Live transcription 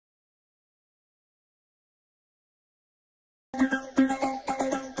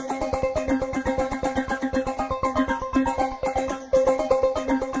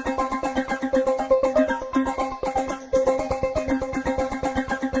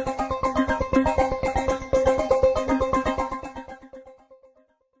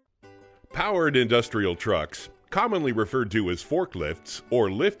Powered industrial trucks, commonly referred to as forklifts or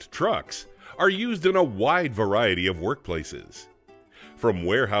lift trucks, are used in a wide variety of workplaces. From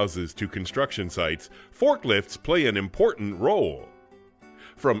warehouses to construction sites, forklifts play an important role.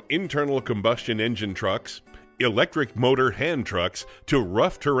 From internal combustion engine trucks, electric motor hand trucks, to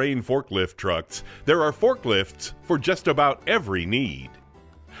rough terrain forklift trucks, there are forklifts for just about every need.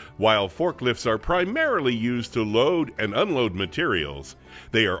 While forklifts are primarily used to load and unload materials,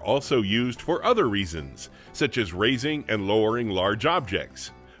 they are also used for other reasons, such as raising and lowering large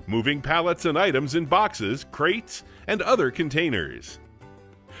objects, moving pallets and items in boxes, crates, and other containers.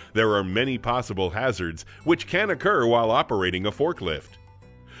 There are many possible hazards which can occur while operating a forklift.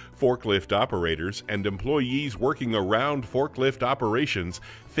 Forklift operators and employees working around forklift operations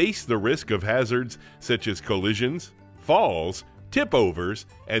face the risk of hazards such as collisions, falls, tip-overs,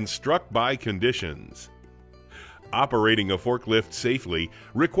 and struck-by conditions. Operating a forklift safely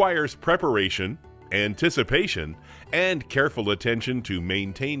requires preparation, anticipation, and careful attention to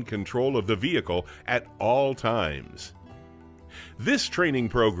maintain control of the vehicle at all times. This training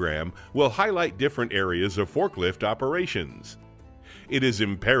program will highlight different areas of forklift operations. It is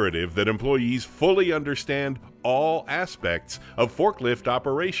imperative that employees fully understand all aspects of forklift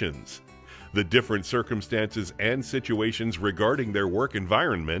operations, the different circumstances and situations regarding their work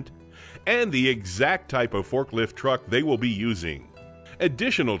environment, and the exact type of forklift truck they will be using.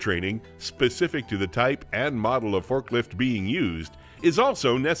 Additional training specific to the type and model of forklift being used is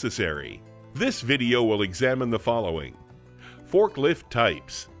also necessary. This video will examine the following: forklift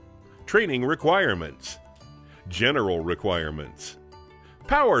types, training requirements, general requirements,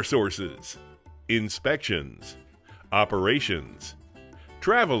 power sources, inspections, operations,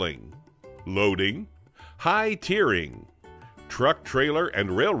 traveling, loading, high tiering, truck, trailer,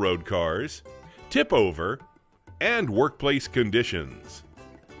 and railroad cars, tip-over, and workplace conditions.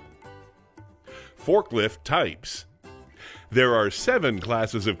 Forklift types. There are 7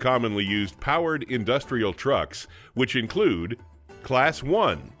 classes of commonly used powered industrial trucks, which include Class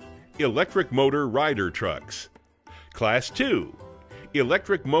 1, electric motor rider trucks; Class 2,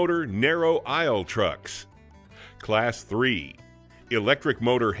 electric motor narrow aisle trucks; Class 3, electric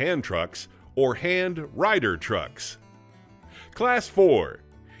motor hand trucks or hand rider trucks; Class 4,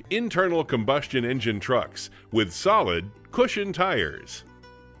 internal combustion engine trucks with solid cushion tires;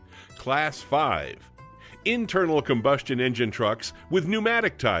 Class 5, internal combustion engine trucks with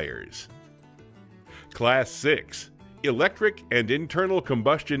pneumatic tires; Class 6, electric and internal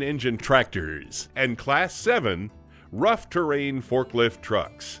combustion engine tractors; and Class 7, rough terrain forklift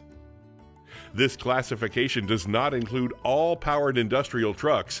trucks. This classification does not include all powered industrial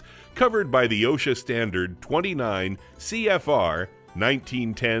trucks covered by the OSHA Standard 29 CFR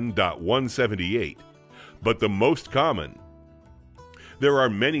 1910.178, but the most common. There are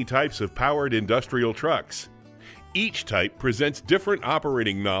many types of powered industrial trucks. Each type presents different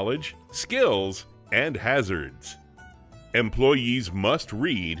operating knowledge, skills, and hazards. Employees must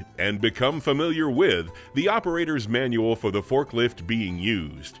read and become familiar with the operator's manual for the forklift being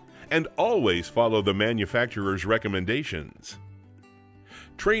used, and always follow the manufacturer's recommendations.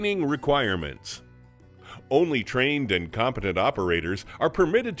 Training requirements. Only trained and competent operators are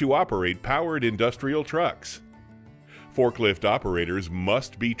permitted to operate powered industrial trucks. Forklift operators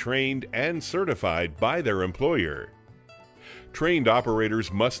must be trained and certified by their employer. Trained operators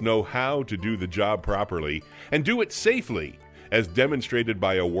must know how to do the job properly and do it safely, as demonstrated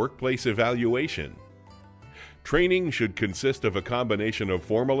by a workplace evaluation. Training should consist of a combination of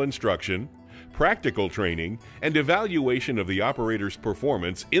formal instruction, practical training, and evaluation of the operator's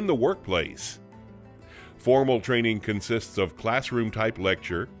performance in the workplace. Formal training consists of classroom-type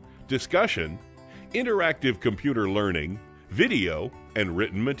lecture, discussion, interactive computer learning, video, and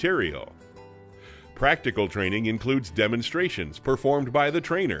written material. Practical training includes demonstrations performed by the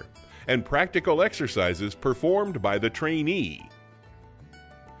trainer and practical exercises performed by the trainee.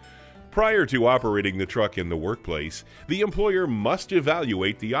 Prior to operating the truck in the workplace, the employer must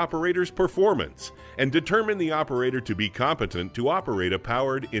evaluate the operator's performance and determine the operator to be competent to operate a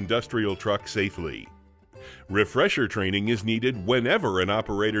powered industrial truck safely. Refresher training is needed whenever an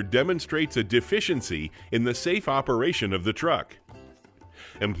operator demonstrates a deficiency in the safe operation of the truck.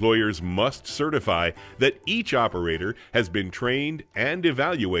 Employers must certify that each operator has been trained and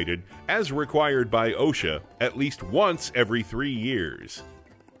evaluated as required by OSHA at least once every 3 years.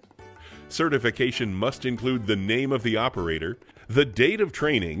 Certification must include the name of the operator, the date of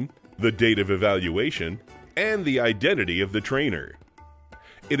training, the date of evaluation, and the identity of the trainer.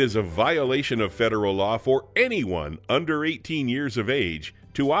 It is a violation of federal law for anyone under 18 years of age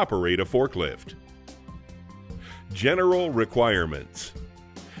to operate a forklift. General requirements.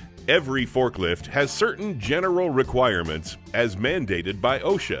 Every forklift has certain general requirements as mandated by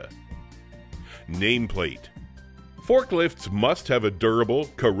OSHA. Nameplate. Forklifts must have a durable,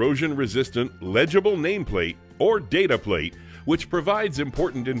 corrosion-resistant, legible nameplate or data plate which provides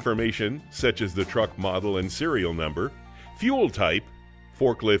important information such as the truck model and serial number, fuel type,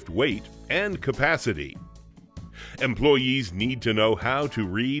 forklift weight, and capacity. Employees need to know how to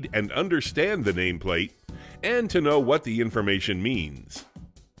read and understand the nameplate and to know what the information means.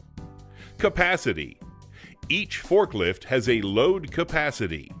 Capacity. Each forklift has a load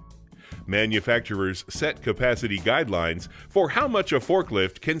capacity. Manufacturers set capacity guidelines for how much a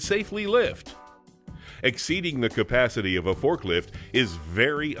forklift can safely lift. Exceeding the capacity of a forklift is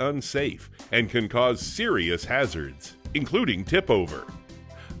very unsafe and can cause serious hazards, including tip over.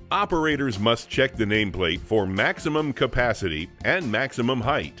 Operators must check the nameplate for maximum capacity and maximum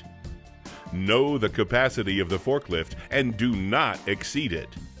height. Know the capacity of the forklift and do not exceed it.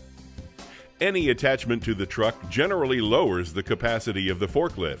 Any attachment to the truck generally lowers the capacity of the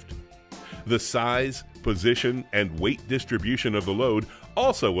forklift. The size, position, and weight distribution of the load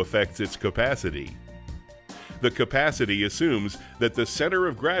also affects its capacity. The capacity assumes that the center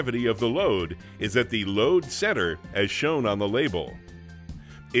of gravity of the load is at the load center as shown on the label.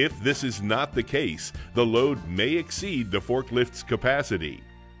 If this is not the case, the load may exceed the forklift's capacity.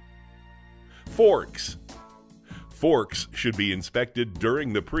 Forks. Forks should be inspected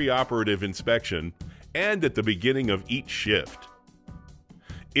during the preoperative inspection and at the beginning of each shift.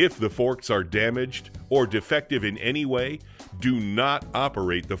 If the forks are damaged or defective in any way, do not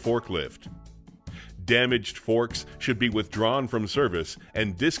operate the forklift. Damaged forks should be withdrawn from service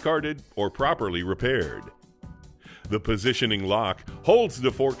and discarded or properly repaired. The positioning lock holds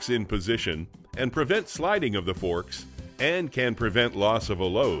the forks in position and prevents sliding of the forks and can prevent loss of a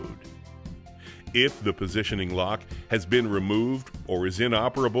load. If the positioning lock has been removed or is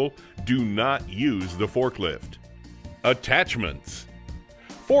inoperable, do not use the forklift. Attachments.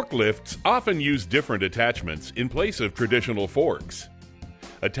 Forklifts often use different attachments in place of traditional forks.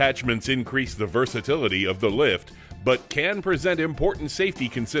 Attachments increase the versatility of the lift, but can present important safety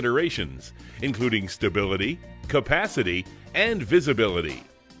considerations, including stability, capacity, and visibility.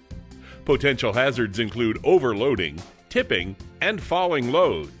 Potential hazards include overloading, tipping, and falling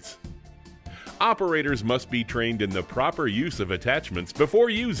loads. Operators must be trained in the proper use of attachments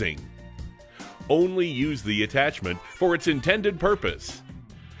before using. Only use the attachment for its intended purpose.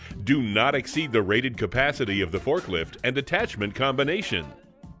 Do not exceed the rated capacity of the forklift and attachment combination.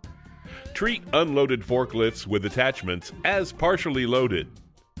 Treat unloaded forklifts with attachments as partially loaded.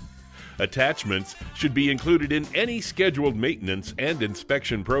 Attachments should be included in any scheduled maintenance and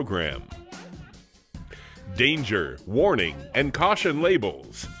inspection program. Danger, warning, and caution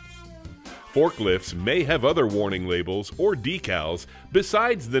labels. Forklifts may have other warning labels or decals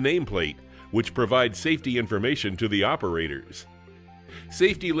besides the nameplate, which provide safety information to the operators.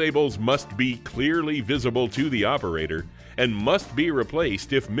 Safety labels must be clearly visible to the operator and must be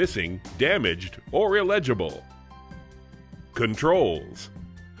replaced if missing, damaged, or illegible. Controls.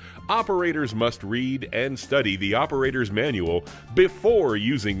 Operators must read and study the operator's manual before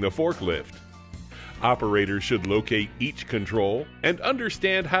using the forklift. Operators should locate each control and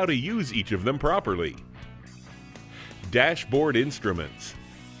understand how to use each of them properly. Dashboard instruments.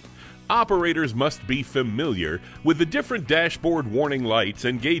 Operators must be familiar with the different dashboard warning lights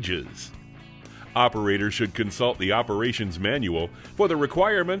and gauges. Operators should consult the operations manual for the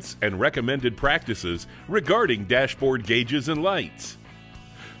requirements and recommended practices regarding dashboard gauges and lights.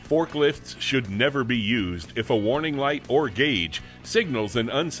 Forklifts should never be used if a warning light or gauge signals an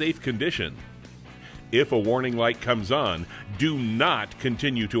unsafe condition. If a warning light comes on, do not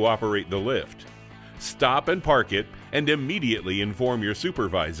continue to operate the lift. Stop and park it and immediately inform your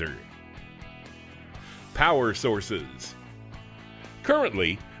supervisor. Power sources.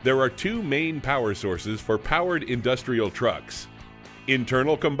 Currently, there are two main power sources for powered industrial trucks: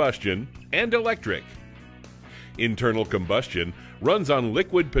 internal combustion and electric. Internal combustion runs on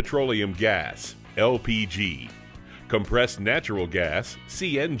liquid petroleum gas, LPG, compressed natural gas,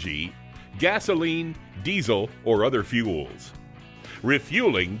 CNG, gasoline, diesel, or other fuels.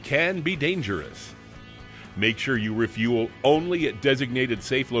 Refueling can be dangerous. Make sure you refuel only at designated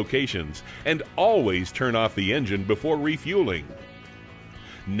safe locations and always turn off the engine before refueling.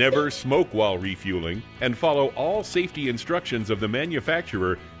 Never smoke while refueling and follow all safety instructions of the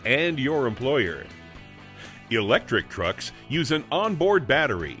manufacturer and your employer. Electric trucks use an onboard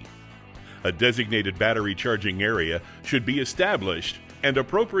battery. A designated battery charging area should be established and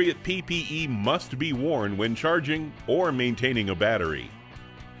appropriate PPE must be worn when charging or maintaining a battery.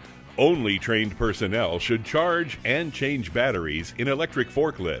 Only trained personnel should charge and change batteries in electric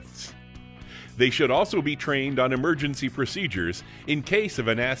forklifts. They should also be trained on emergency procedures in case of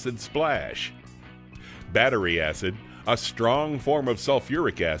an acid splash. Battery acid, a strong form of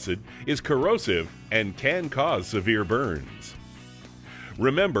sulfuric acid, is corrosive and can cause severe burns.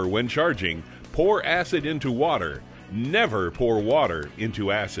 Remember, when charging, pour acid into water. Never pour water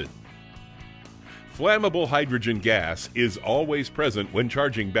into acid. Flammable hydrogen gas is always present when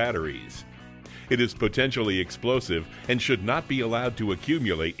charging batteries. It is potentially explosive and should not be allowed to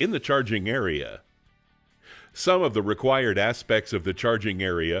accumulate in the charging area. Some of the required aspects of the charging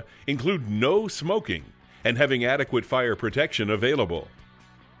area include no smoking and having adequate fire protection available.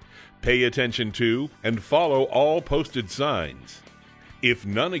 Pay attention to and follow all posted signs. If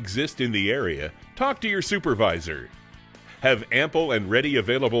none exist in the area, talk to your supervisor. Have ample and ready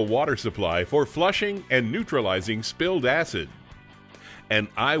available water supply for flushing and neutralizing spilled acid. An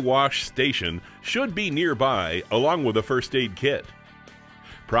eye wash station should be nearby along with a first aid kit.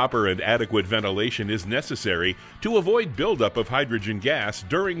 Proper and adequate ventilation is necessary to avoid buildup of hydrogen gas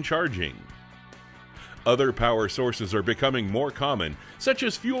during charging. Other power sources are becoming more common, such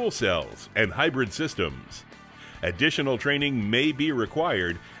as fuel cells and hybrid systems. Additional training may be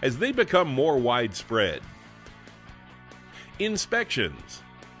required as they become more widespread. Inspections.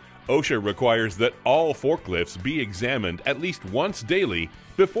 OSHA requires that all forklifts be examined at least once daily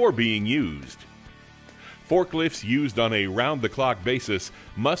before being used. Forklifts used on a round-the-clock basis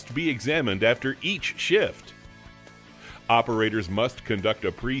must be examined after each shift. Operators must conduct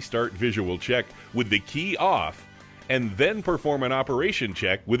a pre-start visual check with the key off and then perform an operation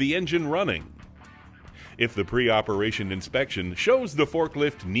check with the engine running. If the pre-operation inspection shows the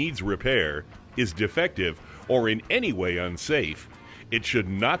forklift needs repair, is defective, or in any way unsafe, it should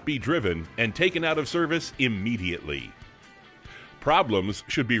not be driven and taken out of service immediately. Problems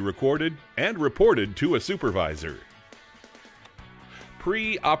should be recorded and reported to a supervisor.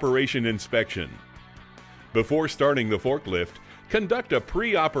 Pre-operation inspection. Before starting the forklift, conduct a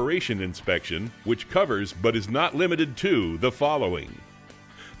pre-operation inspection which covers but is not limited to the following: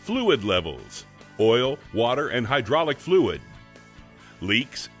 fluid levels, oil, water, and hydraulic fluid,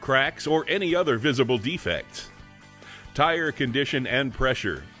 leaks, cracks, or any other visible defects, tire condition and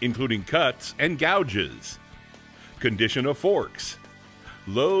pressure, including cuts and gouges, condition of forks,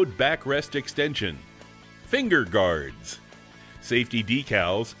 load backrest extension, finger guards, safety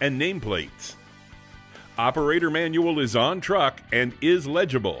decals and nameplates. Operator manual is on truck and is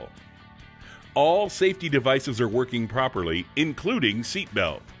legible. All safety devices are working properly, including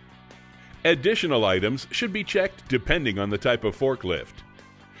seatbelt. Additional items should be checked depending on the type of forklift.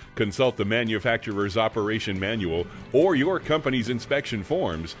 Consult the manufacturer's operation manual or your company's inspection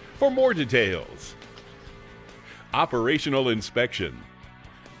forms for more details. Operational inspection.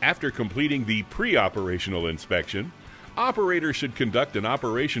 After completing the pre-operational inspection, operators should conduct an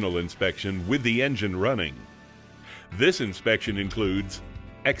operational inspection with the engine running. This inspection includes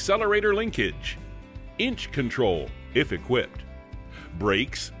accelerator linkage, inch control if equipped,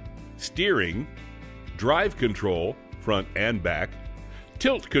 brakes, steering, drive control, front and back,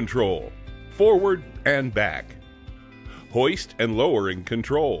 tilt control, forward and back, hoist and lowering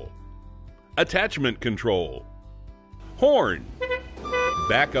control, attachment control, horn,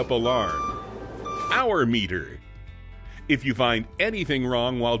 backup alarm, hour meter. If you find anything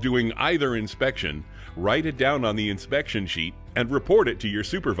wrong while doing either inspection, write it down on the inspection sheet and report it to your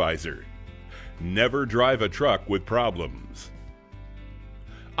supervisor. Never drive a truck with problems.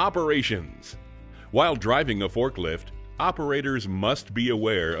 Operations. While driving a forklift, operators must be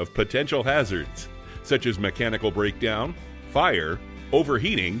aware of potential hazards, such as mechanical breakdown, fire,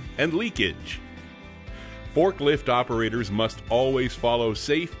 overheating, and leakage. Forklift operators must always follow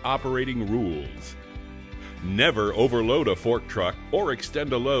safe operating rules. Never overload a fork truck or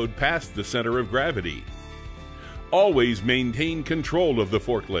extend a load past the center of gravity. Always maintain control of the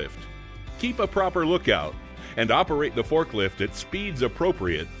forklift. Keep a proper lookout and operate the forklift at speeds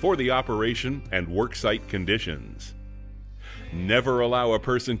appropriate for the operation and worksite conditions. Never allow a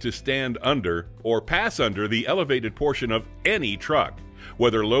person to stand under or pass under the elevated portion of any truck,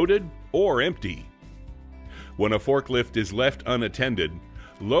 whether loaded or empty. When a forklift is left unattended,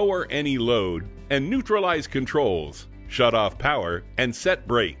 lower any load and neutralize controls, shut off power, and set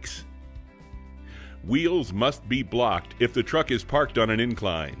brakes. Wheels must be blocked if the truck is parked on an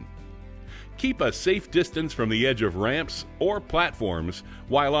incline. Keep a safe distance from the edge of ramps or platforms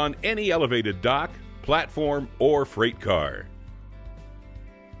while on any elevated dock, platform, or freight car.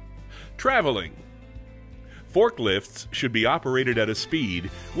 Traveling. Forklifts should be operated at a speed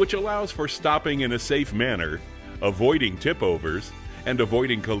which allows for stopping in a safe manner, avoiding tip overs, and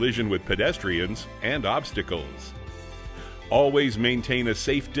avoiding collision with pedestrians and obstacles. Always maintain a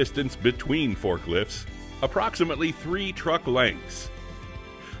safe distance between forklifts, approximately 3 truck lengths.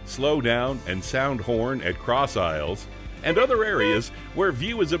 Slow down and sound horn at cross aisles and other areas where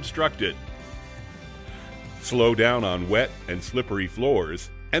view is obstructed. Slow down on wet and slippery floors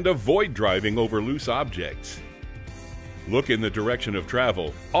and avoid driving over loose objects. Look in the direction of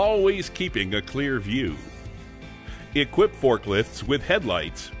travel, always keeping a clear view. Equip forklifts with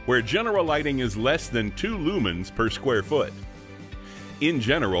headlights where general lighting is less than 2 lumens per square foot. In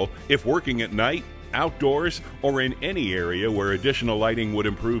general, if working at night, outdoors, or in any area where additional lighting would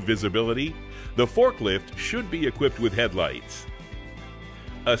improve visibility, the forklift should be equipped with headlights.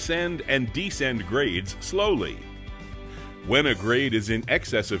 Ascend and descend grades slowly. When a grade is in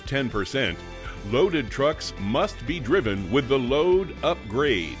excess of 10%, loaded trucks must be driven with the load up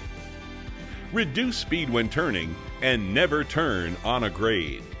grade. Reduce speed when turning and never turn on a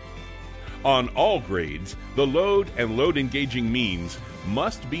grade. On all grades, the load and load engaging means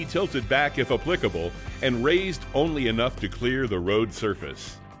must be tilted back if applicable and raised only enough to clear the road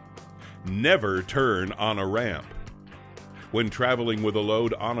surface. Never turn on a ramp. When traveling with a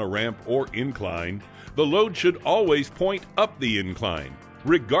load on a ramp or incline, the load should always point up the incline,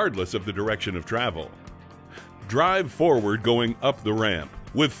 regardless of the direction of travel. Drive forward going up the ramp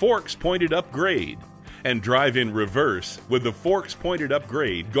with forks pointed up grade, and drive in reverse with the forks pointed up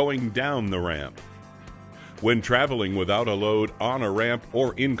grade going down the ramp. When traveling without a load on a ramp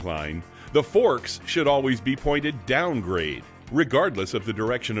or incline, the forks should always be pointed down grade, regardless of the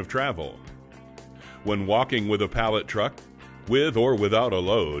direction of travel. When walking with a pallet truck, with or without a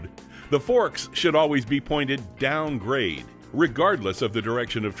load, the forks should always be pointed down grade, regardless of the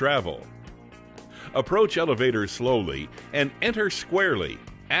direction of travel. Approach elevators slowly and enter squarely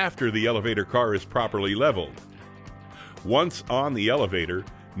after the elevator car is properly leveled. Once on the elevator,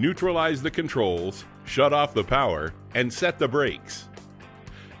 neutralize the controls, shut off the power, and set the brakes.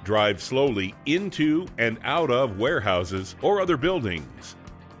 Drive slowly into and out of warehouses or other buildings.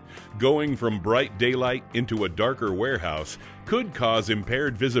 Going from bright daylight into a darker warehouse could cause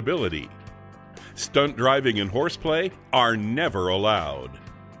impaired visibility. Stunt driving and horseplay are never allowed.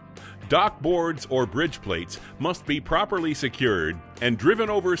 Dock boards or bridge plates must be properly secured and driven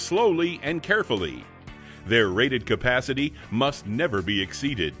over slowly and carefully. Their rated capacity must never be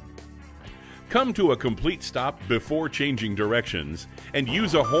exceeded. Come to a complete stop before changing directions and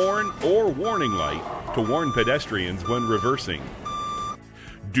use a horn or warning light to warn pedestrians when reversing.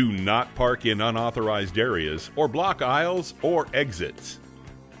 Do not park in unauthorized areas or block aisles or exits.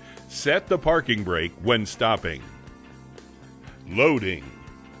 Set the parking brake when stopping. Loading.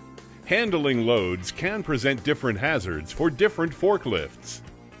 Handling loads can present different hazards for different forklifts.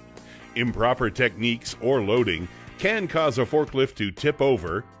 Improper techniques or loading can cause a forklift to tip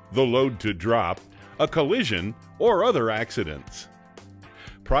over, the load to drop, a collision, or other accidents.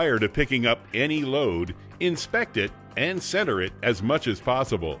 Prior to picking up any load, inspect it and center it as much as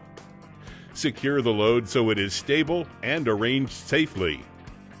possible. Secure the load so it is stable and arranged safely.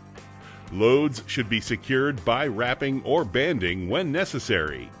 Loads should be secured by wrapping or banding when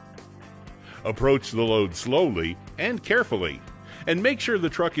necessary. Approach the load slowly and carefully, and make sure the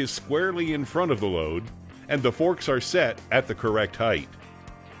truck is squarely in front of the load and the forks are set at the correct height.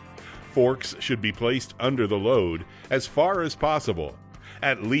 Forks should be placed under the load as far as possible,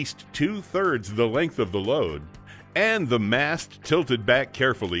 at least 2/3 the length of the load, and the mast tilted back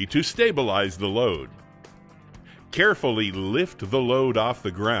carefully to stabilize the load. Carefully lift the load off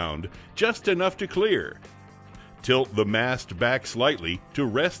the ground just enough to clear. Tilt the mast back slightly to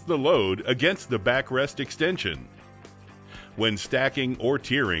rest the load against the backrest extension. When stacking or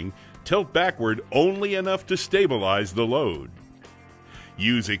tiering, tilt backward only enough to stabilize the load.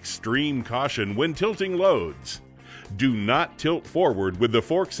 Use extreme caution when tilting loads. Do not tilt forward with the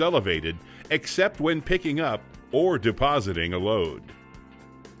forks elevated except when picking up or depositing a load.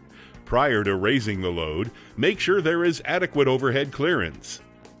 Prior to raising the load, make sure there is adequate overhead clearance.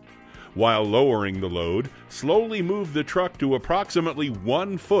 While lowering the load, slowly move the truck to approximately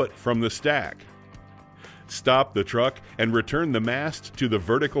 1 foot from the stack. Stop the truck and return the mast to the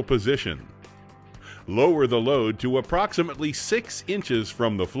vertical position. Lower the load to approximately 6 inches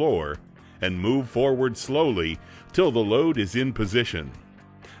from the floor and move forward slowly till the load is in position.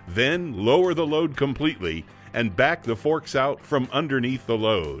 Then lower the load completely and back the forks out from underneath the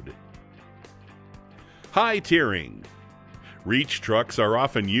load. High tiering. Reach trucks are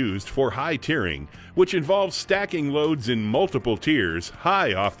often used for high tiering, which involves stacking loads in multiple tiers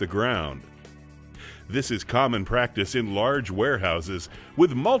high off the ground. This is common practice in large warehouses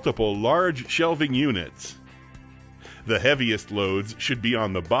with multiple large shelving units. The heaviest loads should be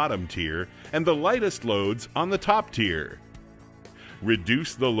on the bottom tier and the lightest loads on the top tier.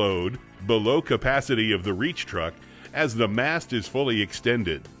 Reduce the load below capacity of the reach truck as the mast is fully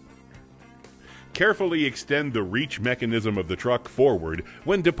extended. Carefully extend the reach mechanism of the truck forward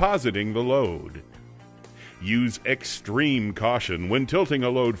when depositing the load. Use extreme caution when tilting a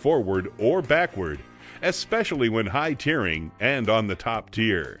load forward or backward, especially when high tiering and on the top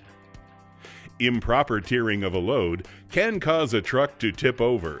tier. Improper tiering of a load can cause a truck to tip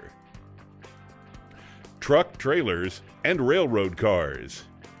over. Truck trailers and railroad cars.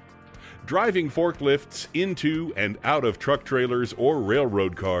 Driving forklifts into and out of truck trailers or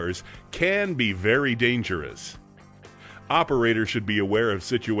railroad cars can be very dangerous. Operators should be aware of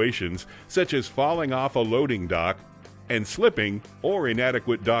situations such as falling off a loading dock and slipping or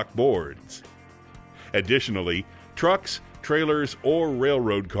inadequate dock boards. Additionally, trucks, trailers, or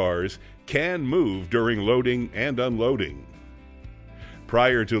railroad cars can move during loading and unloading.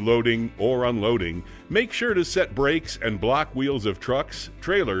 Prior to loading or unloading, make sure to set brakes and block wheels of trucks,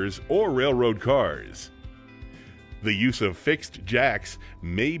 trailers, or railroad cars. The use of fixed jacks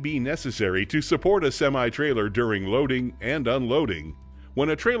may be necessary to support a semi-trailer during loading and unloading when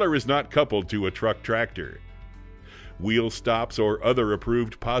a trailer is not coupled to a truck tractor. Wheel stops or other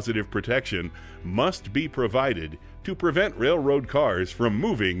approved positive protection must be provided to prevent railroad cars from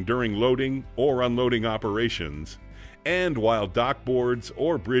moving during loading or unloading operations and while dock boards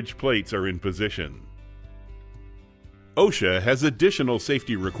or bridge plates are in position. OSHA has additional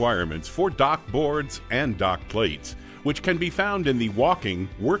safety requirements for dock boards and dock plates, which can be found in the Walking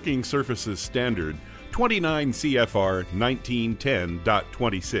Working Surfaces Standard 29 CFR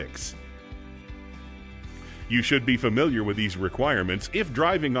 1910.26. You should be familiar with these requirements if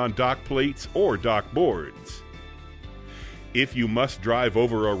driving on dock plates or dock boards. If you must drive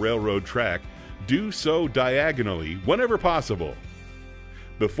over a railroad track, do so diagonally whenever possible.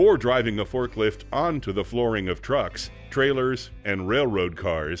 Before driving a forklift onto the flooring of trucks, trailers, and railroad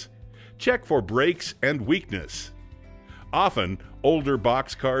cars, check for brakes and weakness. Often, older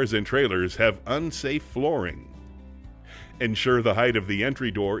box cars and trailers have unsafe flooring. Ensure the height of the entry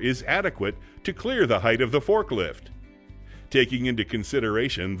door is adequate to clear the height of the forklift, taking into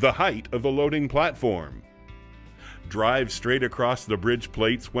consideration the height of the loading platform. Drive straight across the bridge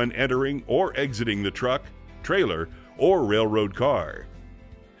plates when entering or exiting the truck, trailer, or railroad car.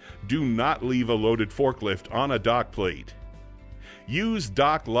 Do not leave a loaded forklift on a dock plate. Use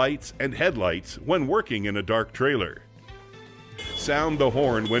dock lights and headlights when working in a dark trailer. Sound the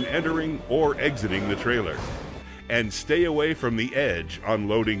horn when entering or exiting the trailer, and stay away from the edge on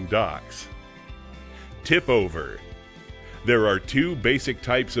loading docks. Tip over. There are two basic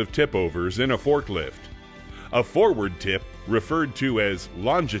types of tip overs in a forklift: a forward tip, referred to as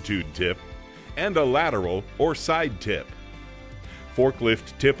longitude tip, and a lateral or side tip.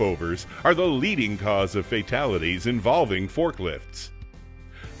 Forklift tip overs are the leading cause of fatalities involving forklifts.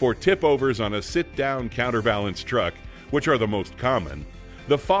 For tip overs on a sit-down counterbalance truck, which are the most common,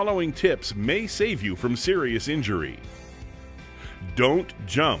 the following tips may save you from serious injury. Don't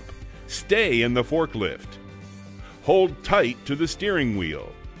jump. Stay in the forklift. Hold tight to the steering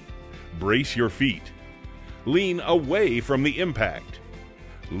wheel. Brace your feet. Lean away from the impact.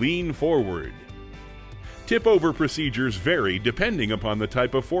 Lean forward. Tip-over procedures vary depending upon the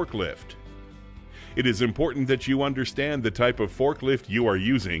type of forklift. It is important that you understand the type of forklift you are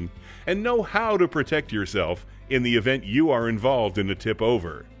using and know how to protect yourself in the event you are involved in a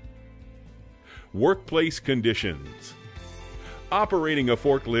tip-over. Workplace conditions. Operating a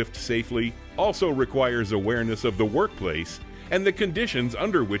forklift safely also requires awareness of the workplace and the conditions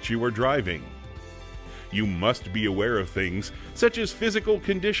under which you are driving. You must be aware of things such as physical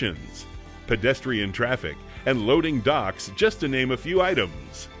conditions, pedestrian traffic, and loading docks, just to name a few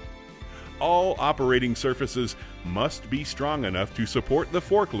items. All operating surfaces must be strong enough to support the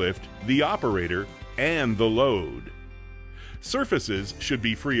forklift, the operator, and the load. Surfaces should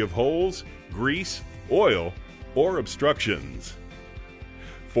be free of holes, grease, oil, or obstructions.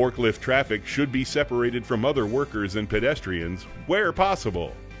 Forklift traffic should be separated from other workers and pedestrians where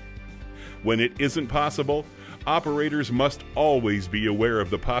possible. When it isn't possible, operators must always be aware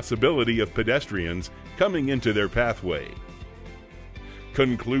of the possibility of pedestrians coming into their pathway.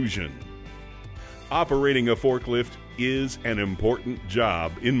 Conclusion. Operating a forklift is an important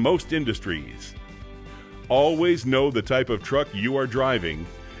job in most industries. Always know the type of truck you are driving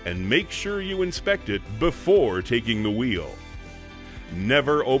and make sure you inspect it before taking the wheel.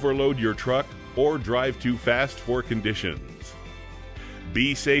 Never overload your truck or drive too fast for conditions.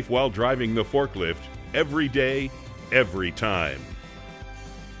 Be safe while driving the forklift every day, every time.